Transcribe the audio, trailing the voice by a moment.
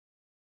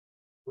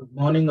Good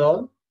morning,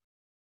 all.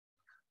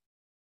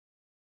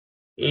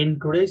 In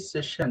today's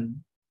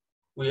session,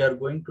 we are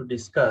going to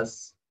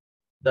discuss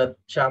the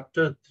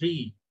chapter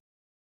 3,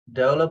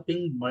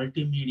 developing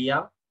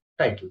multimedia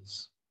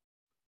titles.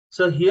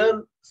 So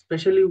here,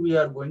 especially, we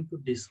are going to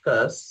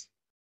discuss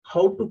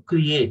how to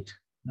create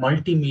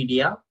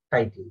multimedia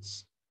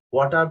titles.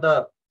 What are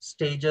the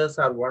stages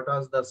or what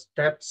are the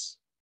steps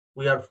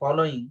we are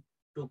following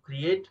to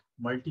create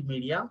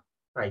multimedia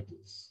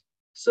titles?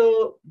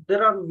 So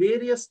there are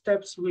various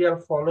steps we are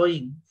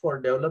following for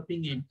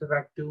developing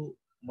interactive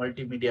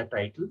multimedia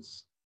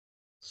titles.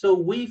 So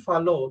we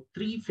follow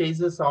 3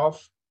 phases of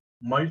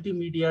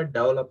multimedia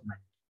development,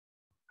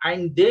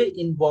 and they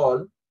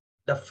involve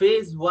the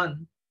phase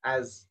 1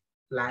 as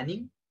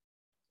planning.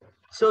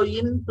 So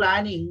in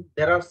planning,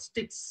 there are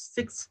six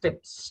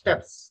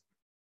steps.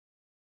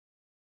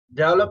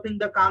 Developing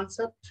the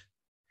concept,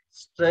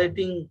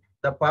 stating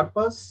the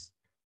purpose,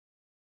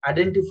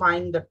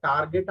 identifying the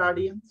target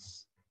audience,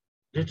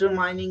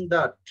 determining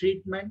the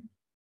treatment,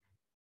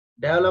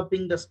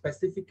 developing the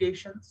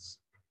specifications,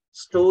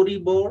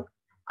 storyboard,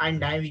 and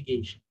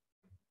navigation.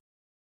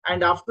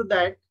 And after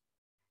that,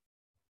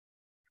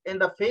 in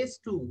the phase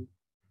 2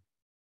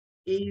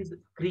 is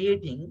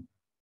creating.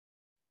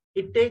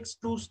 It takes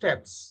 2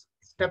 steps.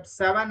 Step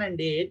 7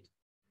 and 8,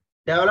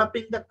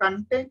 developing the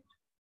content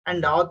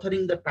and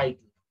authoring the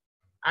title.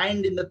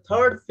 And in the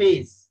third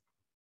phase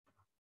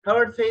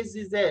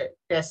is a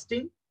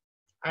testing,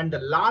 and the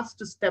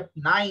last step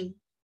 9,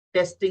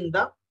 testing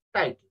the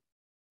title.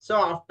 So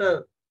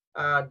after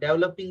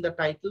developing the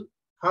title,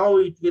 how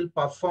it will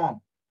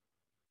perform.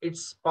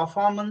 Its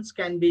performance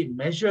can be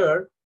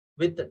measured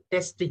with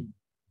testing,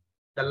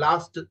 the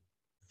last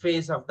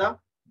phase of the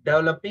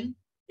developing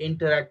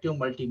interactive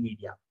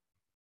multimedia.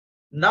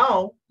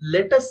 Now,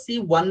 let us see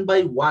one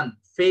by one,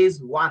 phase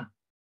 1.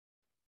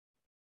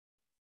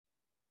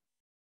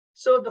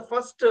 So the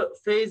first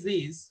phase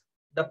is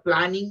the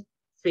planning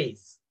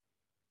phase.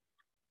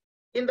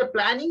 In the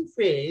planning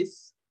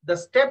phase, the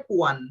step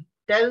 1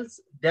 tells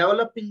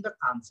developing the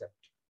concept.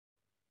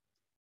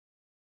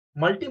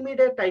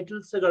 Multimedia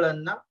titles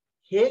ಗಳನ್ನ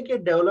ಹೇಗೆ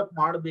develop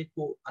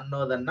ಮಾಡಬೇಕು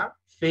ಅನ್ನೋದನ್ನ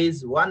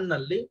face 1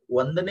 ನಲ್ಲಿ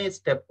 1ನೇ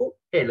step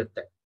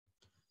ಹೇಳುತ್ತೆ.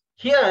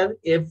 Here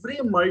every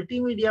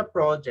multimedia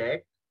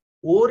project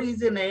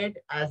originate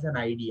as an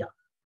idea.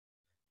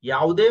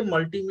 ಯಾವುದೇ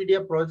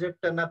multimedia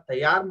project ಅನ್ನ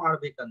ತಯಾರು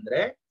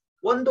ಮಾಡ್ಬೇಕಂದ್ರೆ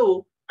ಒಂದು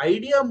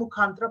ಐಡಿಯಾ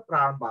ಮುಖಾಂತರ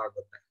ಪ್ರಾರಂಭ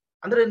ಆಗುತ್ತೆ.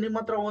 ಅಂದ್ರೆ ನಿಮ್ಮ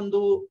ಹತ್ರ ಒಂದು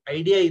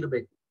ಐಡಿಯಾ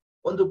ಇರಬೇಕು,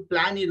 ಒಂದು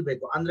ಪ್ಲಾನ್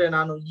ಇರಬೇಕು. ಅಂದ್ರೆ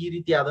ನಾನು ಈ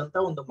ರೀತಿಯಾದಂತ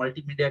ಒಂದು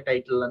ಮಲ್ಟಿಮೀಡಿಯಾ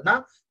ಟೈಟಲ್ ಅನ್ನ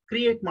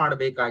ಕ್ರಿಯೇಟ್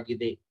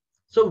ಮಾಡಬೇಕಾಗಿದೆ.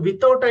 So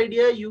without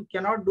idea, you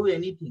cannot do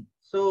anything.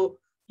 So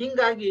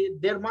hingagi,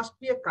 there must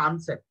be a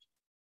concept.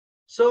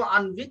 So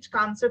on which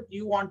concept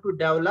you want to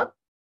develop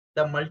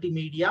the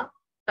multimedia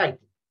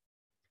title.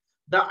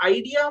 The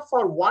idea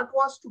for what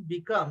was to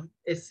become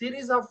a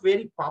series of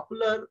very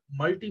popular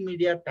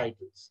multimedia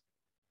titles.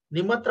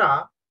 Nimatra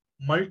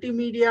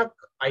multimedia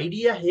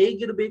idea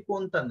ಹೇಗಿರಬೇಕು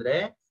ಅಂತಂದ್ರೆ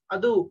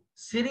ಅದು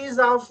series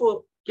of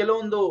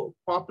ಕೆಲವೊಂದು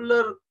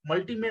popular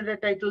multimedia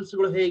titles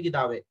ಗಳು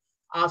ಹೇಗಿದಾವೆ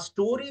ಆ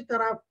story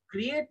ತರ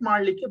create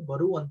ಮಾಡ್ಲಿಕ್ಕೆ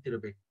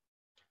ಬರುವಂತಿರ್ಬೇಕು.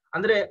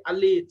 ಅಂದ್ರೆ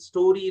ಅಲ್ಲಿ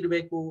ಸ್ಟೋರಿ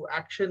ಇರಬೇಕು,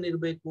 ಆಕ್ಷನ್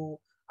ಇರಬೇಕು,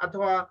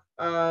 ಅಥವಾ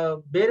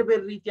ಬೇರೆ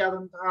ಬೇರೆ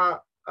ರೀತಿಯಾದಂತಹ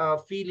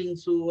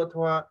ಫೀಲಿಂಗ್ಸು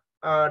ಅಥವಾ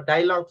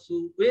ಡೈಲಾಗ್ಸು,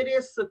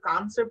 ವೇರಿಯಸ್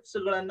ಕಾನ್ಸೆಪ್ಟ್ಸ್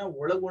ಗಳನ್ನ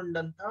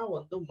ಒಳಗೊಂಡಂತಹ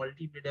ಒಂದು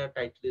ಮಲ್ಟಿಮೀಡಿಯಾ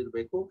ಟೈಟಲ್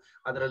ಇರಬೇಕು.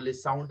 ಅದರಲ್ಲಿ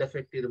ಸೌಂಡ್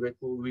ಎಫೆಕ್ಟ್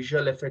ಇರಬೇಕು,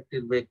 ವಿಜುವಲ್ ಎಫೆಕ್ಟ್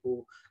ಇರಬೇಕು,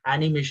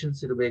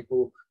 ಆನಿಮೇಷನ್ಸ್ ಇರಬೇಕು.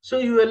 ಸೊ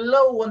ಇವೆಲ್ಲ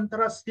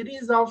ಒಂಥರ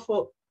series of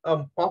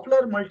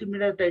popular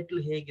multimedia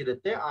title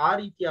ಹೇಗಿರುತ್ತೆ ಆ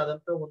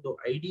ರೀತಿಯಾದಂತಹ ಒಂದು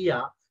ಐಡಿಯಾ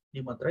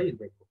ನಿಮ್ಮ ಹತ್ರ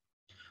ಇರಬೇಕು.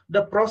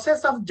 The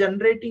process of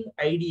generating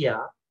idea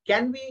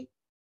can be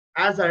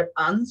as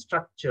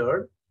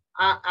unstructured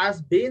as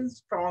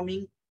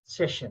brainstorming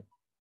session.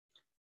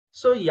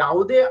 So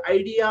ಯಾವುದೇ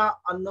ಐಡಿಯಾ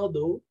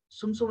ಅನ್ನೋದು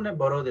ಸುಮ್ನೆ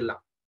ಬರೋದಿಲ್ಲ,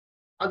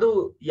 ಅದು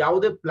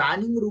ಯಾವುದೇ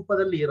ಪ್ಲಾನಿಂಗ್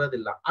ರೂಪದಲ್ಲಿ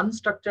ಇರೋದಿಲ್ಲ.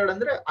 ಅನ್ಸ್ಟ್ರಕ್ಚರ್ಡ್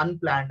ಅಂದ್ರೆ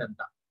ಅನ್ಪ್ಲಾನ್ಡ್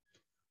ಅಂತ.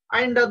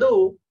 ಅಂಡ್ ಅದು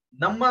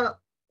ನಮ್ಮ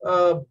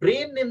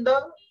ಬ್ರೈನ್ ನಿಂದ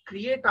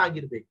ಕ್ರಿಯೇಟ್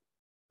ಆಗಿರ್ಬೇಕು.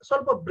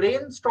 ಸ್ವಲ್ಪ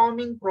ಬ್ರೈನ್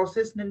ಸ್ಟಾರ್ಮಿಂಗ್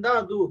ಪ್ರೊಸೆಸ್ ನಿಂದ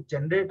ಅದು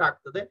ಜನರೇಟ್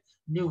ಆಗ್ತದೆ.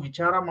 ನೀವು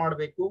ವಿಚಾರ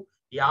ಮಾಡಬೇಕು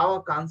ಯಾವ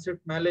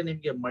ಕಾನ್ಸೆಪ್ಟ್ ಮೇಲೆ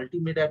ನಿಮ್ಗೆ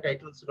ಮಲ್ಟಿಮೀಡಿಯಾ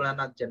ಟೈಟಲ್ಸ್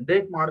ಗಳನ್ನ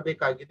ಜನರೇಟ್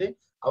ಮಾಡಬೇಕಾಗಿದೆ,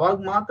 ಅವಾಗ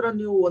ಮಾತ್ರ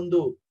ನೀವು ಒಂದು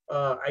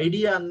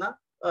ಐಡಿಯಾನ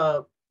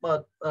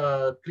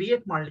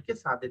ಕ್ರಿಯೇಟ್ ಮಾಡ್ಲಿಕ್ಕೆ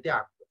ಸಾಧ್ಯತೆ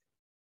ಆಗ್ತದೆ.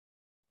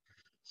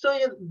 So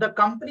the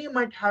company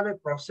might have A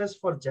process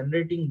for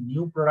generating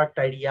new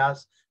product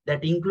ideas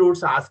that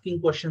includes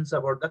asking questions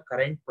about the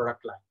current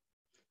product line.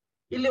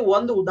 ಇಲ್ಲಿ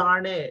ಒಂದು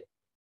ಉದಾಹರಣೆ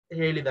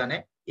ಹೇಳಿದಾನೆ.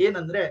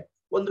 ಏನಂದ್ರೆ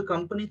ಒಂದು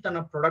ಕಂಪನಿ ತನ್ನ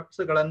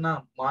ಪ್ರಾಡಕ್ಟ್ಸ್ ಗಳನ್ನ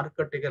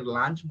ಮಾರುಕಟ್ಟೆಗೆ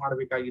ಲಾಂಚ್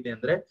ಮಾಡಬೇಕಾಗಿದೆ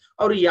ಅಂದ್ರೆ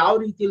ಅವರು ಯಾವ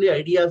ರೀತಿಯಲ್ಲಿ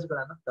ಐಡಿಯಾಸ್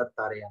ಗಳನ್ನ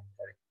ತರ್ತಾರೆ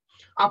ಅಂತಾರೆ.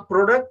 ಆ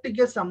ಪ್ರಾಡಕ್ಟ್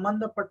ಗೆ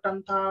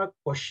ಸಂಬಂಧಪಟ್ಟಂತಹ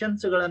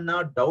ಕ್ವಶನ್ಸ್ ಗಳನ್ನ,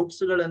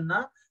 ಡೌಟ್ಸ್ ಗಳನ್ನ,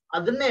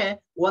 ಅದನ್ನೇ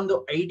ಒಂದು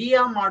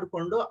ಐಡಿಯಾ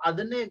ಮಾಡಿಕೊಂಡು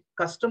ಅದನ್ನೇ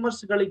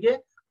ಕಸ್ಟಮರ್ಸ್ ಗಳಿಗೆ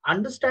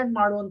ಅಂಡರ್ಸ್ಟ್ಯಾಂಡ್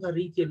ಮಾಡುವಂತಹ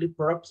ರೀತಿಯಲ್ಲಿ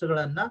ಪ್ರಾಡಕ್ಟ್ಸ್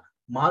ಗಳನ್ನ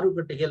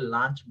ಮಾರುಕಟ್ಟೆಗೆ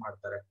ಲಾಂಚ್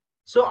ಮಾಡ್ತಾರೆ.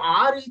 ಸೊ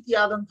ಆ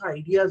ರೀತಿಯಾದಂತಹ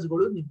ಐಡಿಯಾಸ್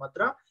ಗಳು ನಿಮ್ಮ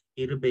ಹತ್ರ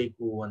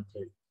ಇರಬೇಕು ಅಂತ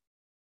ಹೇಳಿ.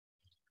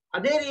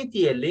 ಅದೇ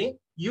ರೀತಿಯಲ್ಲಿ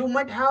you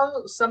might have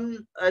some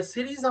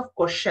series of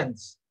questions.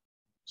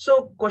 So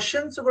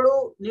ಕ್ವಶನ್ಸ್ಗಳು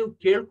ನೀವು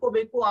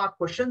ಕೇಳ್ಕೋಬೇಕು, ಆ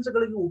ಕ್ವಶನ್ಸ್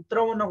ಗಳಿಗೆ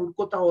ಉತ್ತರವನ್ನ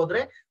ಹುಡ್ಕೋತಾ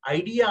ಹೋದ್ರೆ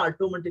ಐಡಿಯಾ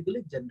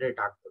ಆಟೋಮೆಟಿಕಲಿ ಜನರೇಟ್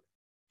ಆಗ್ತದೆ.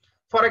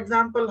 For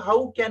example, how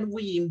can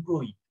we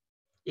improve it?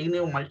 ಈಗ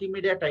ನೀವು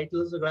ಮಲ್ಟಿಮೀಡಿಯಾ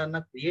ಟೈಟಲ್ಸ್ ಗಳನ್ನ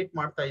ಕ್ರಿಯೇಟ್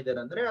ಮಾಡ್ತಾ ಇದ್ದಾರೆ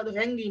ಅಂದ್ರೆ ಅದು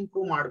ಹೆಂಗ್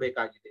ಇಂಪ್ರೂವ್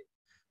ಮಾಡಬೇಕಾಗಿದೆ?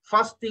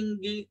 First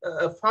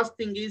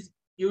thing is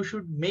you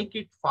should make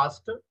it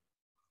fast.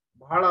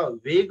 ಬಹಳ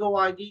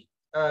ವೇಗವಾಗಿ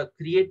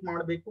ಕ್ರಿಯೇಟ್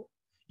ಮಾಡಬೇಕು.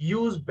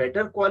 Use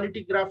better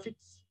quality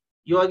graphics.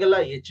 ಇವಾಗೆಲ್ಲ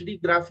HD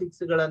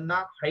ಗ್ರಾಫಿಕ್ಸ್ ಗಳನ್ನ,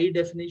 ಹೈ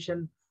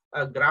ಡೆಫಿನಿಷನ್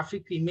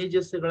ಗ್ರಾಫಿಕ್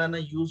ಇಮೇಜಸ್ ಗಳನ್ನ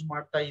ಯೂಸ್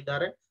ಮಾಡ್ತಾ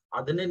ಇದ್ದಾರೆ,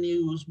 ಅದನ್ನೇ ನೀವು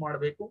ಯೂಸ್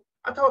ಮಾಡಬೇಕು.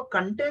 ಅಥವಾ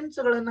ಕಂಟೆಂಟ್ಸ್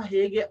ಗಳನ್ನ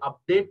ಹೇಗೆ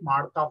ಅಪ್ಡೇಟ್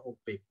ಮಾಡ್ತಾ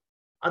ಹೋಗ್ಬೇಕು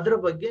ಅದರ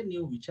ಬಗ್ಗೆ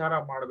ನೀವು ವಿಚಾರ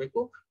ಮಾಡಬೇಕು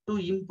to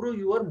improve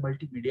your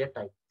multimedia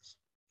titles.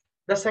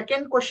 The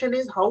second question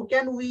is, how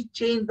can we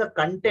change the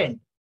content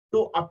to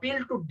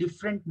appeal to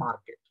different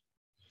market?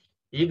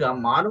 ಈಗ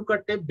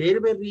ಮಾರುಕಟ್ಟೆ ಬೇರೆ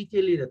ಬೇರೆ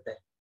ರೀತಿಯಲ್ಲಿ ಇರುತ್ತೆ.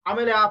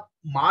 ಆಮೇಲೆ ಆ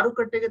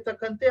ಮಾರುಕಟ್ಟೆಗೆ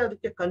ತಕ್ಕಂತೆ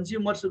ಅದಕ್ಕೆ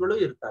ಕನ್ಸ್ಯೂಮರ್ಸ್ ಗಳು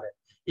ಇರ್ತಾರೆ.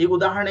 ಈಗ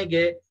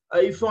ಉದಾಹರಣೆಗೆ,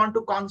 if you want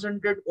to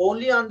concentrate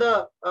only on the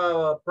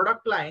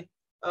product line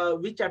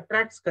which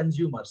attracts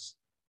consumers,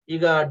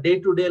 ಈಗ ಡೇ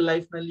ಟು ಡೇ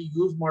ಲೈಫ್ ನಲ್ಲಿ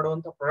ಯೂಸ್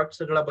ಮಾಡುವಂತ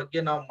ಪ್ರಾಡಕ್ಟ್ಸ್ ಗಳ ಬಗ್ಗೆ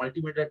ನಾವು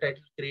ಮಲ್ಟಿಮೀಡಿಯಾ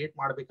ಟೈಟಲ್ ಕ್ರಿಯೇಟ್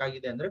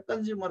ಮಾಡಬೇಕಾಗಿದೆ ಅಂದ್ರೆ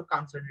ಕನ್ಸ್ಯೂಮರ್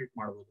ಕಾನ್ಸಂಟ್ರೇಟ್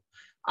ಮಾಡಬಹುದು.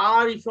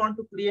 R if you want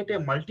to create A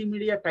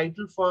multimedia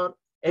title for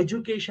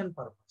education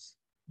purpose,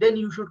 then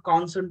you should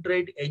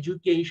concentrate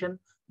education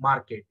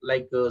market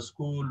like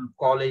school,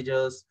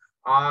 colleges,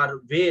 or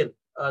where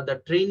the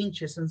training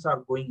sessions are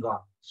going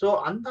on. So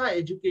anta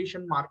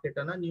education market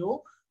anna ನೀವು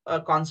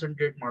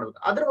concentrate ಮಾಡಬೇಕು.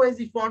 Otherwise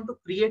if you want to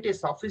create A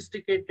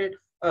sophisticated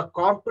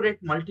corporate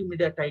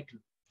multimedia title,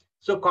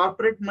 so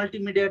corporate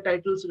multimedia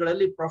titles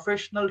ಗಳಲ್ಲಿ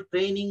professional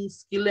training,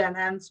 skill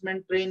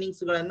enhancement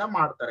trainings ಗಳನ್ನ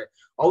ಮಾಡ್ತಾರೆ.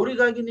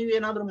 ಅವರಿಗಾಗಿ ನೀವು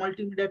ಏನಾದ್ರೂ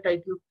multimedia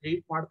title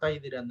create ಮಾಡ್ತಾ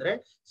ಇದ್ದೀರಿ ಅಂದ್ರೆ,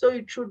 so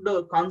it should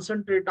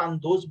concentrate on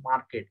those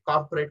market,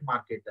 corporate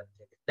market ಅಂತ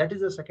ಹೇಳಿ. That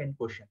is the second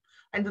question.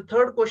 And the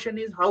third question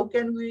is, how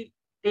can we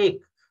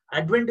take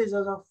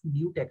advantages of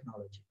new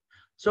technology?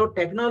 So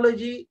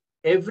technology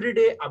every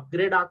day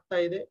upgrade ಆಗ್ತಾ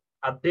ಇದೆ,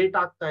 update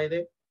ಆಗ್ತಾ ಇದೆ.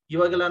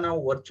 ಇವಾಗೆಲ್ಲ ನಾವು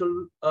virtual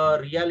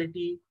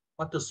reality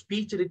ಮತ್ತು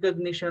speech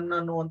recognition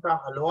ಅನ್ನುವಂತ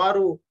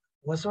ಹಲವಾರು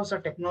ಹೊಸ ಹೊಸ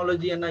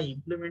ಟೆಕ್ನಾಲಜಿಯನ್ನ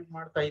ಇಂಪ್ಲಿಮೆಂಟ್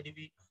ಮಾಡ್ತಾ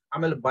ಇದೀವಿ.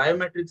 ಆಮೇಲೆ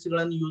ಬಯೋಮೆಟ್ರಿಕ್ಸ್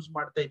ಗಳನ್ನ ಯೂಸ್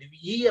ಮಾಡ್ತಾ ಇದೀವಿ.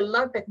 ಈ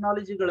ಎಲ್ಲಾ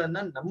ಟೆಕ್ನಾಲಜಿಗಳನ್ನ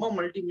ನಮ್ಮ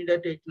ಮಲ್ಟಿಮೀಡಿಯಾ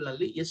ಟೈಟಲ್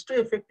ನಲ್ಲಿ ಎಷ್ಟು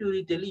ಎಫೆಕ್ಟಿವ್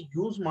ರೀತಿಯಲ್ಲಿ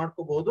ಯೂಸ್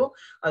ಮಾಡ್ಕೋಬಹುದು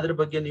ಅದ್ರ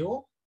ಬಗ್ಗೆ ನೀವು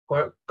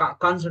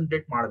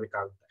ಕಾನ್ಸಂಟ್ರೇಟ್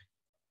ಮಾಡಬೇಕಾಗುತ್ತೆ.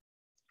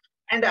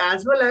 And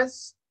as well as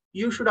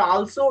you should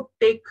also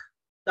take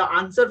the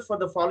answer for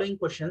the following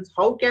questions.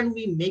 How can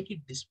we make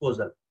it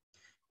disposal?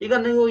 ಈಗ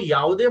ನೀವು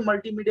ಯಾವುದೇ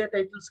ಮಲ್ಟಿಮೀಡಿಯಾ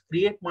ಟೈಟಲ್ಸ್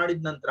ಕ್ರಿಯೇಟ್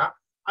ಮಾಡಿದ ನಂತರ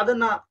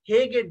ಅದನ್ನ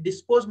ಹೇಗೆ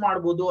ಡಿಸ್ಪೋಸ್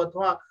ಮಾಡಬಹುದು,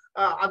 ಅಥವಾ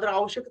ಅದರ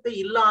ಅವಶ್ಯಕತೆ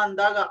ಇಲ್ಲ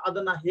ಅಂದಾಗ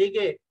ಅದನ್ನ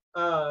ಹೇಗೆ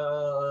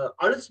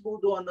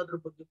ಅಳಿಸಬಹುದು ಅನ್ನೋದ್ರ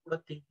ಬಗ್ಗೆ ಕೂಡ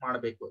ಥಿಂಕ್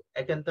ಮಾಡಬೇಕು.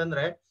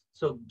 ಯಾಕೆಂತಂದ್ರೆ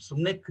ಸೊ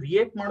ಸುಮ್ನೆ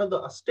ಕ್ರಿಯೇಟ್ ಮಾಡೋದು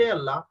ಅಷ್ಟೇ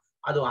ಅಲ್ಲ,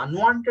 ಅದು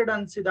ಅನ್ವಾಂಟೆಡ್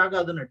ಅನ್ಸಿದಾಗ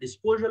ಅದನ್ನ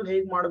ಡಿಸ್ಪೋಸಲ್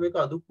ಹೇಗೆ ಮಾಡಬೇಕು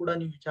ಅದು ಕೂಡ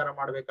ನೀವು ವಿಚಾರ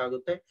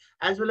ಮಾಡಬೇಕಾಗುತ್ತೆ.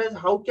 As well as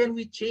how can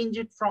we change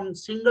it from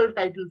single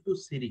title to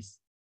series?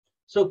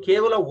 So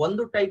ಕೇವಲ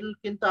ಒಂದು ಟೈಟಲ್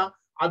ಕಿಂತ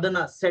ಅದನ್ನ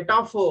ಸೆಟ್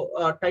ಆಫ್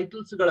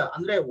ಟೈಟಲ್ಸ್ ಗಳ,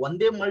 ಅಂದ್ರೆ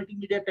ಒಂದೇ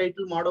ಮಲ್ಟಿಮೀಡಿಯಾ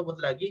ಟೈಟಲ್ ಮಾಡೋ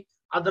ಬದಲಾಗಿ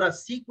ಅದರ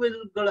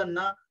ಸೀಕ್ವೆಲ್ ಗಳನ್ನ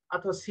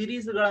ಅಥವಾ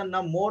ಸಿರೀಸ್ ಗಳನ್ನ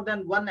ಮೋರ್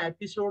ದನ್ ಒನ್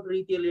ಎಪಿಸೋಡ್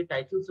ರೀತಿಯಲ್ಲಿ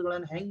ಟೈಟಲ್ಸ್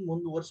ಗಳನ್ನ ಹೆಂಗ್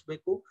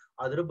ಮುಂದುವರಿಸಬೇಕು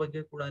ಅದ್ರ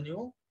ಬಗ್ಗೆ ಕೂಡ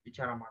ನೀವು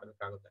ವಿಚಾರ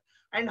ಮಾಡಬೇಕಾಗುತ್ತೆ.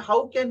 And how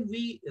can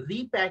we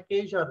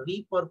ರೀಪ್ಯಾಕೇಜ್ R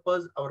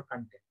repurpose hour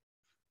content?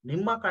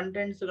 ನಿಮ್ಮ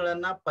ಕಂಟೆಂಟ್ಸ್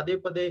ಗಳನ್ನ ಪದೇ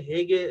ಪದೇ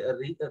ಹೇಗೆ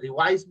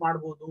ರಿವೈಸ್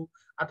ಮಾಡಬಹುದು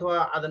ಅಥವಾ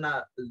ಅದನ್ನ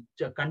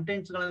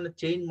ಕಂಟೆಂಟ್ಸ್ ಗಳನ್ನ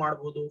ಚೇಂಜ್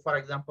ಮಾಡಬಹುದು. ಫಾರ್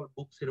ಎಕ್ಸಾಂಪಲ್,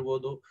 ಬುಕ್ಸ್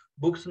ಇರ್ಬೋದು,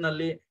 ಬುಕ್ಸ್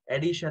ನಲ್ಲಿ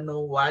ಎಡಿಷನ್,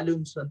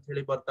 ವಾಲ್ಯೂಮ್ಸ್ ಅಂತ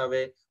ಹೇಳಿ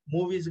ಬರ್ತವೆ.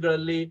 ಮೂವೀಸ್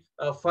ಗಳಲ್ಲಿ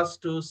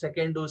ಫಸ್ಟ್,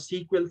 ಸೆಕೆಂಡ್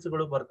ಸೀಕ್ವೆಲ್ಸ್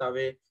ಗಳು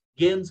ಬರ್ತವೆ.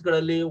 ಗೇಮ್ಸ್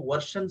ಗಳಲ್ಲಿ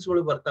ವರ್ಷನ್ಸ್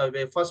ಗಳು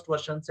ಬರ್ತವೆ, ಫಸ್ಟ್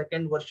ವರ್ಷನ್,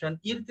 ಸೆಕೆಂಡ್ ವರ್ಷನ್.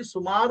 ಈ ರೀತಿ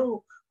ಸುಮಾರು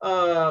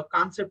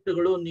ಕಾನ್ಸೆಪ್ಟ್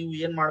ಗಳು ನೀವು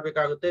ಏನ್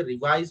ಮಾಡ್ಬೇಕಾಗುತ್ತೆ,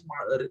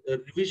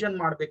 ರಿವಿಷನ್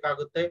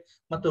ಮಾಡ್ಬೇಕಾಗುತ್ತೆ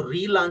ಮತ್ತು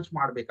ರೀಲಾಂಚ್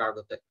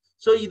ಮಾಡ್ಬೇಕಾಗುತ್ತೆ.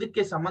 ಸೊ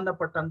ಇದಕ್ಕೆ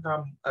ಸಂಬಂಧಪಟ್ಟಂತ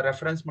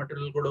ರೆಫರೆನ್ಸ್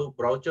ಮಟೀರಿಯಲ್ಗಳು,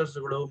 ಬ್ರೌಚರ್ಸ್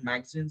ಗಳು,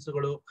 ಮ್ಯಾಗಝಿನ್ಸ್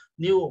ಗಳು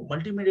ನೀವು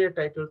ಮಲ್ಟಿಮೀಡಿಯಾ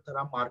ಟೈಟಲ್ ತರ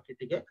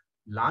ಮಾರ್ಕೆಟ್ಗೆ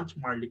ಲಾಂಚ್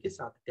ಮಾಡ್ಲಿಕ್ಕೆ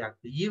ಸಾಧ್ಯತೆ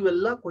ಆಗ್ತದೆ.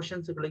 ಇವೆಲ್ಲ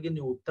ಕ್ವಶನ್ಸ್ ಗಳಿಗೆ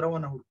ನೀವು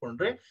ಉತ್ತರವನ್ನ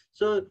ಹುಡ್ಕೊಂಡ್ರೆ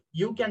so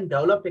you can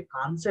develop A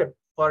concept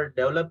for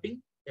developing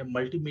A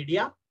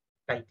multimedia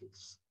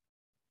titles.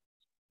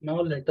 Now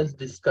let us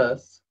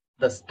discuss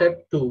the step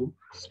 2,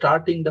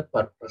 starting the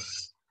purpose.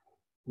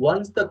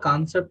 Once the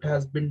concept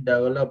has been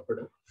developed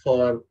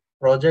for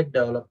project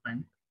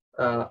development,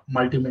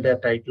 multimedia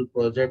title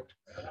project,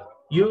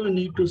 you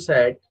need to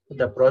set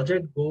the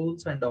project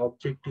goals and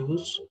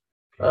objectives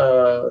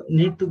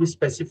need to be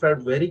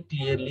specified very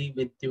clearly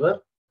with your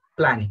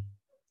planning.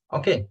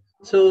 Okay,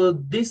 so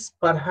this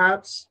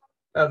perhaps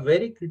a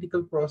very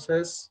critical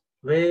process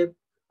where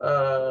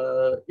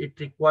it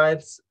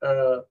requires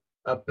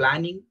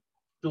planning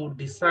to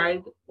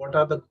decide what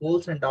are the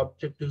goals and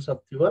objectives of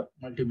your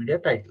multimedia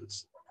titles.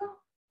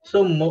 So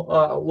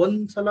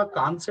ಒಂದ್ಸಲ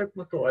concept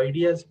ಮತ್ತು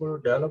ideas ಗಳು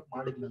develop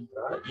ಮಾಡಿದ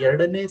ನಂತರ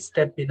ಎರಡನೇ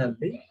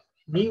ಸ್ಟೆಪ್ಪಿನಲ್ಲಿ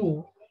ನೀವು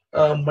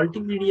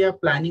multimedia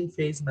planning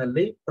face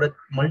ನಲ್ಲಿ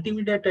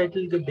multimedia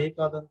ಟೈಟಲ್ಗೆ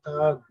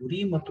ಬೇಕಾದಂತಹ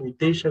ಗುರಿ ಮತ್ತು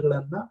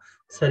ಉದ್ದೇಶಗಳನ್ನ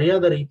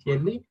ಸರಿಯಾದ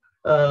ರೀತಿಯಲ್ಲಿ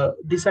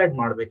ಡಿಸೈಡ್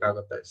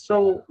ಮಾಡಬೇಕಾಗುತ್ತೆ. ಸೊ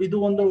ಇದು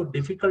ಒಂದು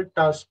ಡಿಫಿಕಲ್ಟ್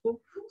ಟಾಸ್ಕ್.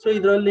 ಸೊ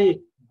ಇದರಲ್ಲಿ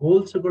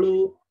ಗೋಲ್ಸ್ಗಳು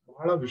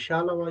ಬಹಳ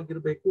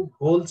ವಿಶಾಲವಾಗಿರ್ಬೇಕು.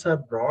 Goals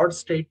R broad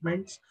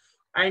statements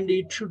and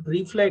it should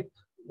reflect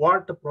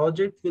what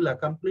project will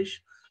accomplish,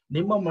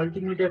 ನಿಮ್ಮ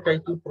ಮಲ್ಟಿಮೀಡಿಯಾ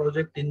ಟೈಟಲ್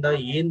ಪ್ರಾಜೆಕ್ಟ್ ಇಂದ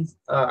ಏನ್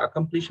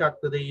ಅಕಂಪ್ಲಿಷ್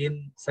ಆಗ್ತದೆ, ಏನ್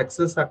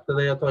ಸಕ್ಸಸ್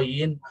ಆಗ್ತದೆ ಅಥವಾ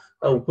ಏನ್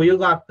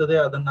ಉಪಯೋಗ ಆಗ್ತದೆ,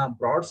 ಅದನ್ನ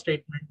ಬ್ರಾಡ್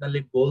ಸ್ಟೇಟ್ಮೆಂಟ್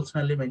ನಲ್ಲಿ ಗೋಲ್ಸ್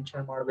ನಲ್ಲಿ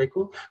ಮೆನ್ಷನ್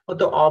ಮಾಡಬೇಕು.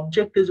 ಮತ್ತು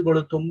ಆಬ್ಜೆಕ್ಟಿವ್ಸ್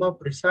ಗಳು ತುಂಬಾ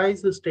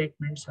ಪ್ರಿಸೈಸ್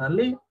ಸ್ಟೇಟ್ಮೆಂಟ್ಸ್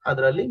ನಲ್ಲಿ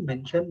ಅದರಲ್ಲಿ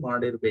ಮೆನ್ಷನ್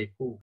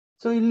ಮಾಡಿರ್ಬೇಕು.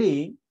 ಸೊ ಇಲ್ಲಿ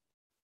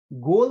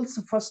ಗೋಲ್ಸ್,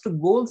 ಫಸ್ಟ್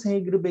ಗೋಲ್ಸ್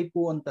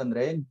ಹೇಗಿರ್ಬೇಕು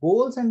ಅಂತಂದ್ರೆ,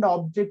 goals and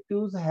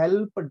objectives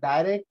help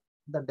direct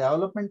the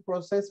development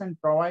process and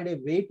provide A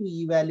way to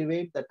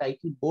evaluate the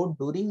title both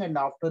during and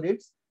after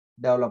it's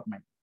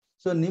development.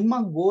 So ನಿಮ್ಮ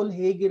ಗೋಲ್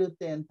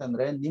ಹೇಗಿರುತ್ತೆ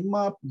ಅಂತಂದ್ರೆ, ನಿಮ್ಮ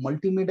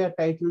ಮಲ್ಟಿಮೀಡಿಯಾ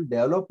ಟೈಟಲ್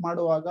ಡೆವಲಪ್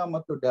ಮಾಡುವಾಗ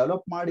ಮತ್ತು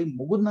ಡೆವಲಪ್ ಮಾಡಿ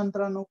ಮುಗಿದ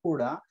ನಂತರನೂ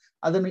ಕೂಡ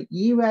ಅದನ್ನು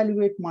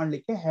ಇವ್ಯಾಲ್ಯುಯೇಟ್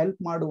ಮಾಡ್ಲಿಕ್ಕೆ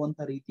ಹೆಲ್ಪ್ ಮಾಡುವಂತ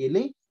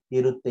ರೀತಿಯಲ್ಲಿ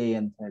ಇರುತ್ತೆ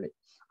ಅಂತ ಹೇಳಿ.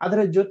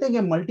 ಅದರ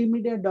ಜೊತೆಗೆ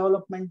ಮಲ್ಟಿಮೀಡಿಯಾ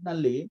ಡೆವಲಪ್ಮೆಂಟ್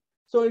ನಲ್ಲಿ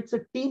so it's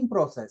a team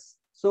process.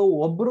 So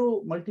ಒಬ್ರು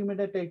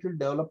ಮಲ್ಟಿಮೀಡಿಯಾ ಟೈಟಲ್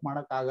ಡೆವಲಪ್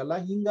ಮಾಡಕ್ ಆಗಲ್ಲ,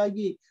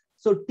 ಹಿಂಗಾಗಿ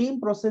ಸೊ ಟೀಮ್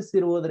ಪ್ರೊಸೆಸ್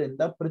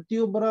ಇರುವುದರಿಂದ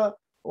ಪ್ರತಿಯೊಬ್ಬರ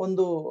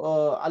ಒಂದು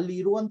ಅಲ್ಲಿ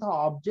ಇರುವಂತಹ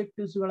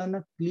ಆಬ್ಜೆಕ್ಟಿವ್ಸ್ ಗಳನ್ನ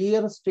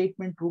ಕ್ಲಿಯರ್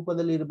ಸ್ಟೇಟ್ಮೆಂಟ್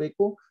ರೂಪದಲ್ಲಿ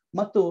ಇರಬೇಕು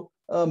ಮತ್ತು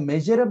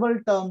ಮೆಜರಬಲ್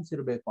ಟರ್ಮ್ಸ್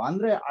ಇರಬೇಕು.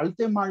 ಅಂದ್ರೆ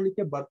ಅಳತೆ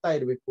ಮಾಡ್ಲಿಕ್ಕೆ ಬರ್ತಾ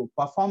ಇರಬೇಕು,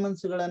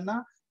 ಪರ್ಫಾರ್ಮೆನ್ಸ್ ಗಳನ್ನ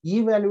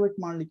ಇವ್ಯಾಲ್ಯುಯೇಟ್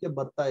ಮಾಡ್ಲಿಕ್ಕೆ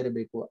ಬರ್ತಾ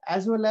ಇರಬೇಕು.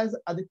 ಆಸ್ ವೆಲ್ ಆಸ್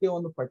ಅದಕ್ಕೆ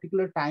ಒಂದು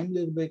ಪರ್ಟಿಕ್ಯುಲರ್ ಟೈಮ್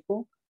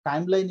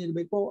ಲೈನ್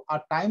ಇರಬೇಕು. ಆ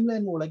ಟೈಮ್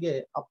ಲೈನ್ ಒಳಗೆ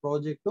ಆ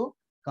ಪ್ರಾಜೆಕ್ಟ್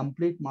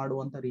ಕಂಪ್ಲೀಟ್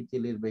ಮಾಡುವಂತ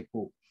ರೀತಿಯಲ್ಲಿ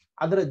ಇರಬೇಕು.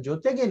 ಅದರ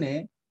ಜೊತೆಗೇನೆ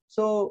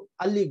ಸೊ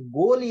ಅಲ್ಲಿ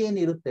ಗೋಲ್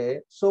ಏನಿರುತ್ತೆ,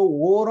 so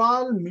over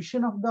all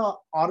mission of the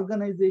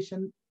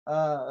organisation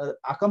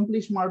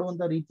accomplish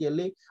ಮಾಡುವಂತ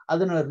ರೀತಿಯಲ್ಲಿ,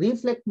 ಅದನ್ನ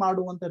ರಿಫ್ಲೆಕ್ಟ್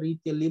ಮಾಡುವಂತ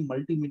ರೀತಿಯಲ್ಲಿ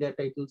ಮಲ್ಟಿಮೀಡಿಯಾ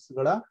ಟೈಟಲ್ಸ್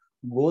ಗಳ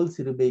ಗೋಲ್ಸ್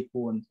ಇರಬೇಕು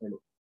ಅಂತ ಹೇಳಿ.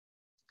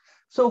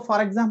 ಸೊ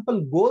ಫಾರ್ ಎಕ್ಸಾಂಪಲ್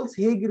ಗೋಲ್ಸ್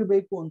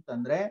ಹೇಗಿರ್ಬೇಕು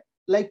ಅಂತಂದ್ರೆ,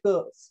 ಲೈಕ್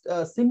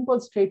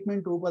ಸಿಂಪಲ್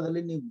ಸ್ಟೇಟ್ಮೆಂಟ್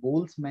ರೂಪದಲ್ಲಿ ನೀವು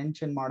ಗೋಲ್ಸ್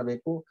ಮೆನ್ಷನ್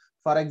ಮಾಡಬೇಕು.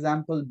 For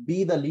example, B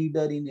the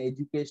leader in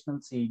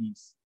educational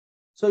series.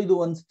 So ಇದು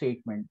ಒಂದು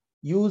statement.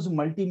 Use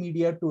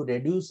multimedia to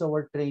reduce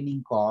hour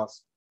training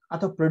cost,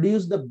 ಅಥವಾ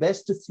produce the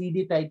best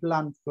CD title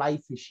on fly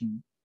fishing.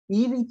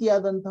 ಈ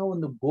ರೀತಿಯಾದಂತಹ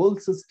ಒಂದು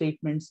ಗೋಲ್ಸ್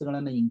ಸ್ಟೇಟ್ಮೆಂಟ್ಸ್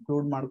ಗಳನ್ನ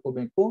ಇನ್ಕ್ಲೂಡ್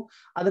ಮಾಡ್ಕೋಬೇಕು.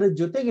 ಅದರ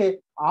ಜೊತೆಗೆ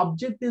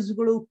ಆಬ್ಜೆಕ್ಟಿವ್ಸ್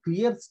ಗಳು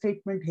ಕ್ಲಿಯರ್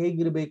ಸ್ಟೇಟ್ಮೆಂಟ್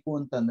ಹೇಗಿರ್ಬೇಕು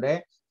ಅಂತಂದ್ರೆ,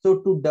 so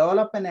to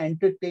develop an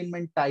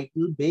entertainment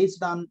title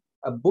based on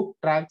book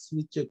tax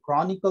which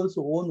Chronicles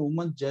own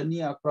woman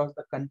journey across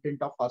the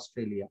content of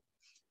Australia.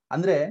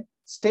 ಅಂದ್ರೆ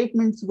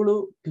ಸ್ಟೇಟ್ಮೆಂಟ್ಸ್ ಗಳು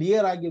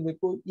ಕ್ಲಿಯರ್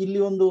ಆಗಿರ್ಬೇಕು. ಇಲ್ಲಿ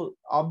ಒಂದು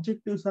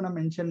ಆಬ್ಜೆಕ್ಟಿವ್ಸ್ ಅನ್ನ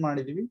ಮೆನ್ಷನ್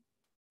ಮಾಡಿದೀವಿ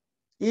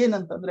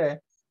ಏನಂತಂದ್ರೆ,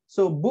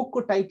 so book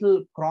title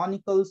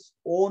Chronicles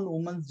own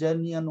women's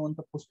journey ಅನ್ನುವಂತ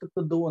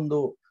ಪುಸ್ತಕದ್ದು ಒಂದು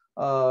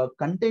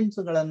ಕಂಟೆಂಟ್ಸ್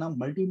ಗಳನ್ನ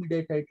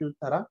ಮಲ್ಟಿಮೀಡಿಯಾ ಟೈಟಲ್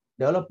ತರ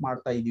ಡೆವಲಪ್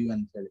ಮಾಡ್ತಾ ಇದೀವಿ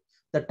ಅಂತ ಹೇಳಿ.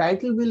 The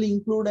title will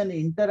include an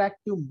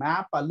interactive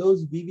map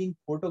allows viewing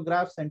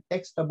photographs and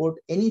text about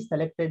any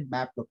selected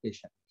map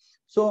location.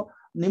 So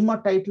ನಿಮ್ಮ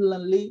ಟೈಟಲ್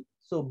ನಲ್ಲಿ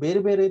ಸೊ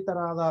ಬೇರೆ ಬೇರೆ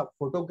ತರಹದ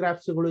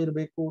ಫೋಟೋಗ್ರಾಫ್ಸ್ ಗಳು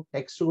ಇರಬೇಕು,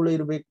 ಟೆಕ್ಸ್ಟ್ ಗಳು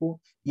ಇರಬೇಕು.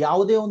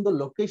 ಯಾವುದೇ ಒಂದು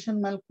ಲೊಕೇಶನ್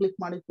ಮೇಲೆ ಕ್ಲಿಕ್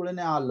ಮಾಡಿದ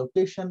ಕೂಡಲೇ ಆ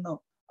ಲೊಕೇಶನ್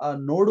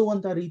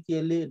ನೋಡುವಂತ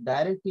ರೀತಿಯಲ್ಲಿ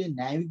ಡೈರೆಕ್ಟ್ಲಿ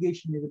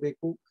ನ್ಯಾವಿಗೇಷನ್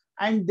ಇರಬೇಕು.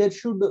 And there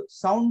should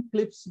sound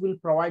clips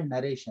will provide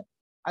narration.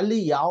 ಅಲ್ಲಿ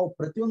ಯಾವ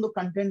ಪ್ರತಿಯೊಂದು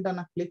ಕಂಟೆಂಟ್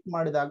ಅನ್ನ ಕ್ಲಿಕ್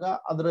ಮಾಡಿದಾಗ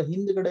ಅದರ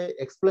ಹಿಂದ್ಗಡೆ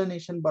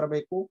ಎಕ್ಸ್ಪ್ಲನೇಷನ್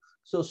ಬರಬೇಕು,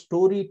 ಸೊ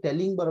ಸ್ಟೋರಿ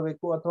ಟೆಲ್ಲಿಂಗ್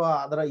ಬರಬೇಕು, ಅಥವಾ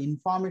ಅದರ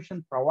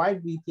ಇನ್ಫಾರ್ಮೇಶನ್ ಪ್ರೊವೈಡ್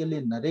ರೀತಿಯಲ್ಲಿ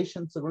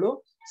ನರೇಷನ್ಸ್ ಗಳು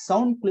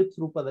ಸೌಂಡ್ ಕ್ಲಿಪ್ಸ್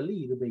ರೂಪದಲ್ಲಿ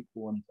ಇರಬೇಕು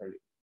ಅಂತ ಹೇಳಿ.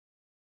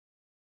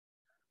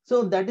 So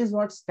that is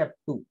what step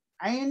 2.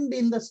 And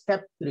in the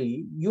step 3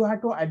 you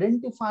have to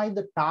identify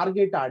the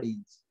target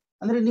audience.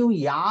 ಅಂದ್ರೆ ನೀವು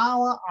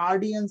ಯಾವ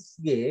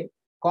ಆಡಿಯನ್ಸ್ಗೆ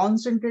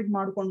ಕಾನ್ಸಂಟ್ರೇಟ್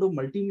ಮಾಡಿಕೊಂಡು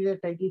ಮಲ್ಟಿಮೀಡಿಯಾ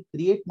ಟೈಟಲ್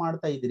ಕ್ರಿಯೇಟ್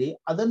ಮಾಡ್ತಾ ಇದ್ರಿ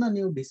ಅದನ್ನ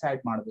ನೀವು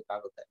ಡಿಸೈಡ್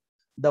ಮಾಡಬೇಕಾಗುತ್ತೆ.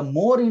 The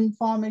more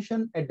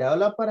information A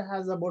developer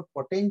has about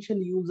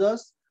potential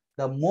users,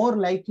 the more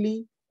likely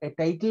A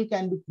title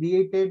can be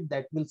created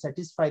that will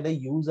satisfy the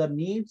user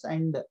needs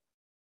and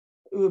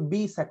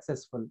B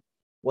successful.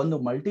 ಒಂದು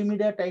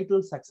multimedia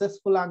title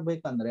successful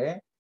ಆಗ್ಬೇಕಂದ್ರೆ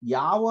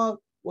ಯಾವ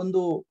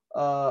ಒಂದು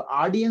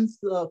audience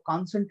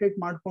concentrate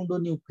ಮಾಡ್ಕೊಂಡು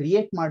ನೀವು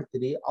create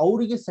ಮಾಡ್ತೀರಿ,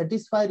 ಅವರಿಗೆ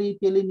satisfy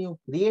ರೀತಿಯಲ್ಲಿ ನೀವು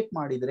ಕ್ರಿಯೇಟ್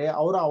ಮಾಡಿದ್ರೆ,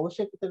 ಅವರ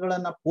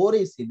ಅವಶ್ಯಕತೆಗಳನ್ನ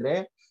ಪೂರೈಸಿದ್ರೆ,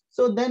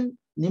 ಸೊ ದೆನ್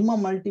ನಿಮ್ಮ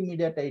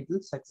ಮಲ್ಟಿಮೀಡಿಯಾ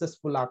ಟೈಟಲ್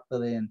ಸಕ್ಸೆಸ್ಫುಲ್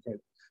ಆಗ್ತದೆ ಅಂತ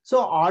ಹೇಳಿ. ಸೊ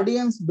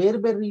ಆಡಿಯನ್ಸ್ ಬೇರೆ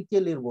ಬೇರೆ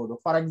ರೀತಿಯಲ್ಲಿ ಇರ್ಬೋದು.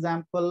 For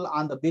example,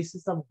 on the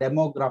basis of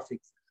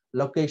demographics,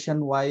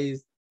 location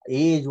wise,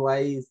 age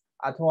wise,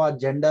 ಅಥವಾ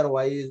ಜೆಂಡರ್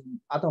ವೈಸ್,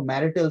 ಅಥವಾ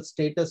marital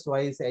status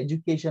wise,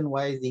 education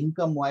wise,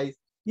 income wise,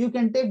 you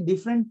can take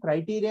different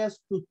criteria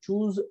to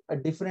choose a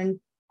different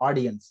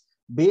audience.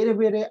 ಬೇರೆ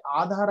ಬೇರೆ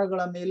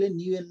ಆಧಾರಗಳ ಮೇಲೆ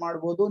ನೀವೇನ್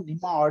ಮಾಡ್ಬೋದು,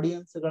 ನಿಮ್ಮ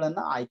ಆಡಿಯನ್ಸ್ ಗಳನ್ನ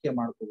ಆಯ್ಕೆ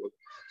ಮಾಡ್ಕೋಬಹುದು.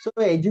 ಸೊ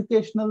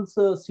ಎಜುಕೇಶನಲ್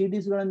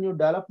ಸಿರೀಸ್ ಗಳನ್ನ ನೀವು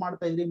ಡೆವಲಪ್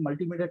ಮಾಡ್ತಾ ಇದ್ರಿ,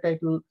 ಮಲ್ಟಿಮೀಡಿಯಾ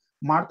ಟೈಟಲ್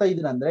ಮಾಡ್ತಾ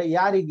ಇದ್ರಿ ಅಂದ್ರೆ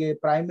ಯಾರಿಗೆ,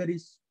 ಪ್ರೈಮರಿ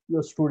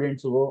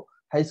ಸ್ಟೂಡೆಂಟ್ಸ್ಗೋ,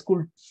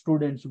 ಹೈಸ್ಕೂಲ್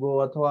ಸ್ಟೂಡೆಂಟ್ಸ್ಗೋ,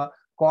 ಅಥವಾ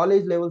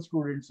ಕಾಲೇಜ್ ಲೆವೆಲ್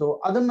ಸ್ಟೂಡೆಂಟ್ಸ್,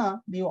 ಅದನ್ನ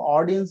ನೀವು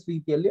ಆಡಿಯನ್ಸ್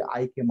ರೀತಿಯಲ್ಲಿ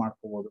ಆಯ್ಕೆ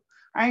ಮಾಡ್ಕೋಬಹುದು.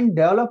 And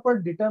developer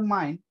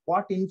determine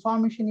what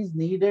information is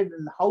needed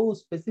and how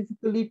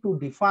specifically to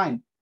define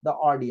the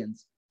audience.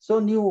 So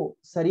ನೀವು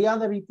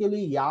ಸರಿಯಾದ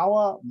ರೀತಿಯಲ್ಲಿ ಯಾವ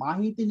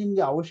ಮಾಹಿತಿ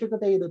ನಿಮ್ಗೆ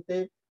ಅವಶ್ಯಕತೆ ಇರುತ್ತೆ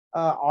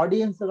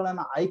ಆಡಿಯನ್ಸ್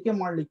ಗಳನ್ನ ಆಯ್ಕೆ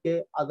ಮಾಡ್ಲಿಕ್ಕೆ,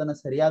 ಅದನ್ನ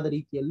ಸರಿಯಾದ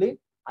ರೀತಿಯಲ್ಲಿ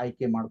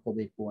ಆಯ್ಕೆ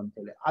ಮಾಡ್ಕೋಬೇಕು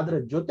ಅಂತೇಳಿ. ಅದರ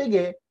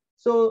ಜೊತೆಗೆ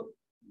so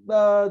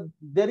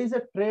there is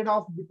a trade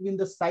of between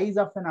the size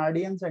of an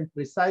audience and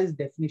precise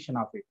definition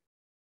of it.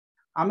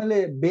 ಆಮೇಲೆ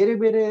ಬೇರೆ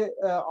ಬೇರೆ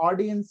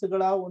ಆಡಿಯನ್ಸ್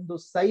ಗಳ ಒಂದು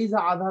ಸೈಜ್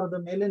ಆಧಾರದ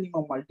ಮೇಲೆ ನಿಮ್ಮ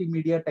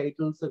ಮಲ್ಟಿಮೀಡಿಯಾ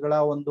ಟೈಟಲ್ಸ್ ಗಳ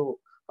ಒಂದು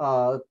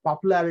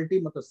ಪಾಪ್ಯುಲಾರಿಟಿ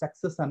ಮತ್ತು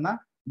ಸಕ್ಸಸ್ ಅನ್ನ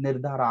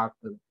ನಿರ್ಧಾರ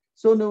ಆಗ್ತದೆ.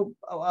 ಸೊ ನೀವು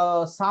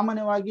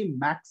ಸಾಮಾನ್ಯವಾಗಿ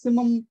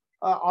ಮ್ಯಾಕ್ಸಿಮಮ್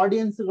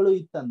ಆಡಿಯನ್ಸ್ಗಳು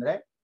ಇತ್ತಂದ್ರೆ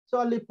ಸೊ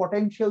ಅಲ್ಲಿ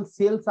ಪೊಟೆನ್ಶಿಯಲ್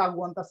ಸೇಲ್ಸ್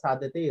ಆಗುವಂತ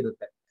ಸಾಧ್ಯತೆ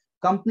ಇರುತ್ತೆ.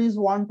 Companies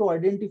want to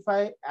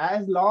identify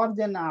as large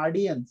an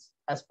audience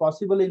as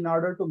possible in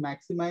order to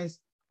maximise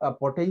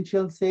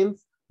potential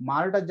sales.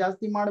 ಮಾರಾಟ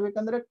ಜಾಸ್ತಿ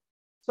ಮಾಡ್ಬೇಕಂದ್ರೆ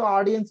ಸೊ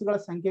ಆಡಿಯನ್ಸ್ ಗಳ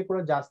ಸಂಖ್ಯೆ ಕೂಡ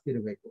ಜಾಸ್ತಿ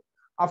ಇರಬೇಕು.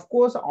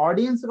 ಅಫ್ಕೋರ್ಸ್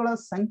ಆಡಿಯನ್ಸ್ ಗಳ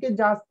ಸಂಖ್ಯೆ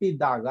ಜಾಸ್ತಿ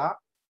ಇದ್ದಾಗ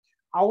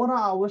ಅವರ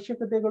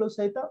ಅವಶ್ಯಕತೆಗಳು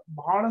ಸಹಿತ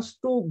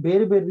ಬಹಳಷ್ಟು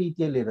ಬೇರೆ ಬೇರೆ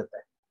ರೀತಿಯಲ್ಲಿ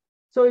ಇರುತ್ತೆ.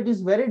 So it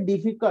is very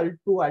difficult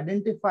to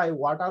identify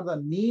what are the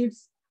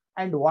needs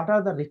and what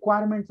are the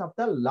requirements of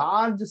the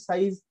large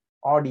size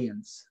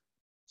audience.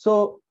 So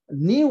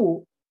ನೀವು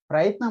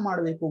ಪ್ರಯತ್ನ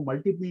ಮಾಡಬೇಕು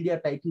ಮಲ್ಟಿಮೀಡಿಯಾ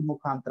ಟೈಟಲ್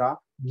ಮುಖಾಂತರ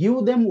give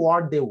them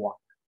what they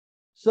want.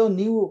 So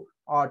ನೀವು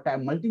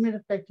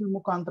ಮಲ್ಟಿಮೀಡಿಯಾ ಟೈಟಲ್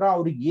ಮುಖಾಂತರ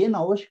ಅವ್ರಿಗೆ ಏನ್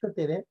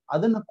ಅವಶ್ಯಕತೆ ಇದೆ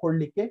ಅದನ್ನ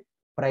ಕೊಡ್ಲಿಕ್ಕೆ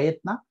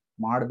ಪ್ರಯತ್ನ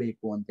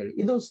ಮಾಡಬೇಕು ಅಂತೇಳಿ.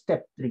 ಇದು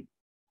ಸ್ಟೆಪ್ 3.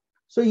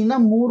 ಸೊ ಇನ್ನ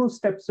 3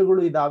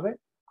 ಸ್ಟೆಪ್ಸ್ಗಳು ಇದಾವೆ,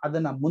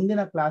 ಅದನ್ನ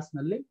ಮುಂದಿನ ಕ್ಲಾಸ್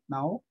ನಲ್ಲಿ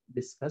ನಾವು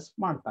ಡಿಸ್ಕಸ್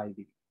ಮಾಡ್ತಾ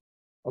ಇದ್ದೀವಿ.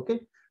 Okay,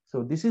 so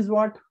this is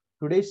what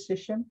today's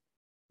session.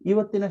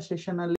 ಇವತ್ತಿನ ಸೆಷನ್ ಅಲ್ಲಿ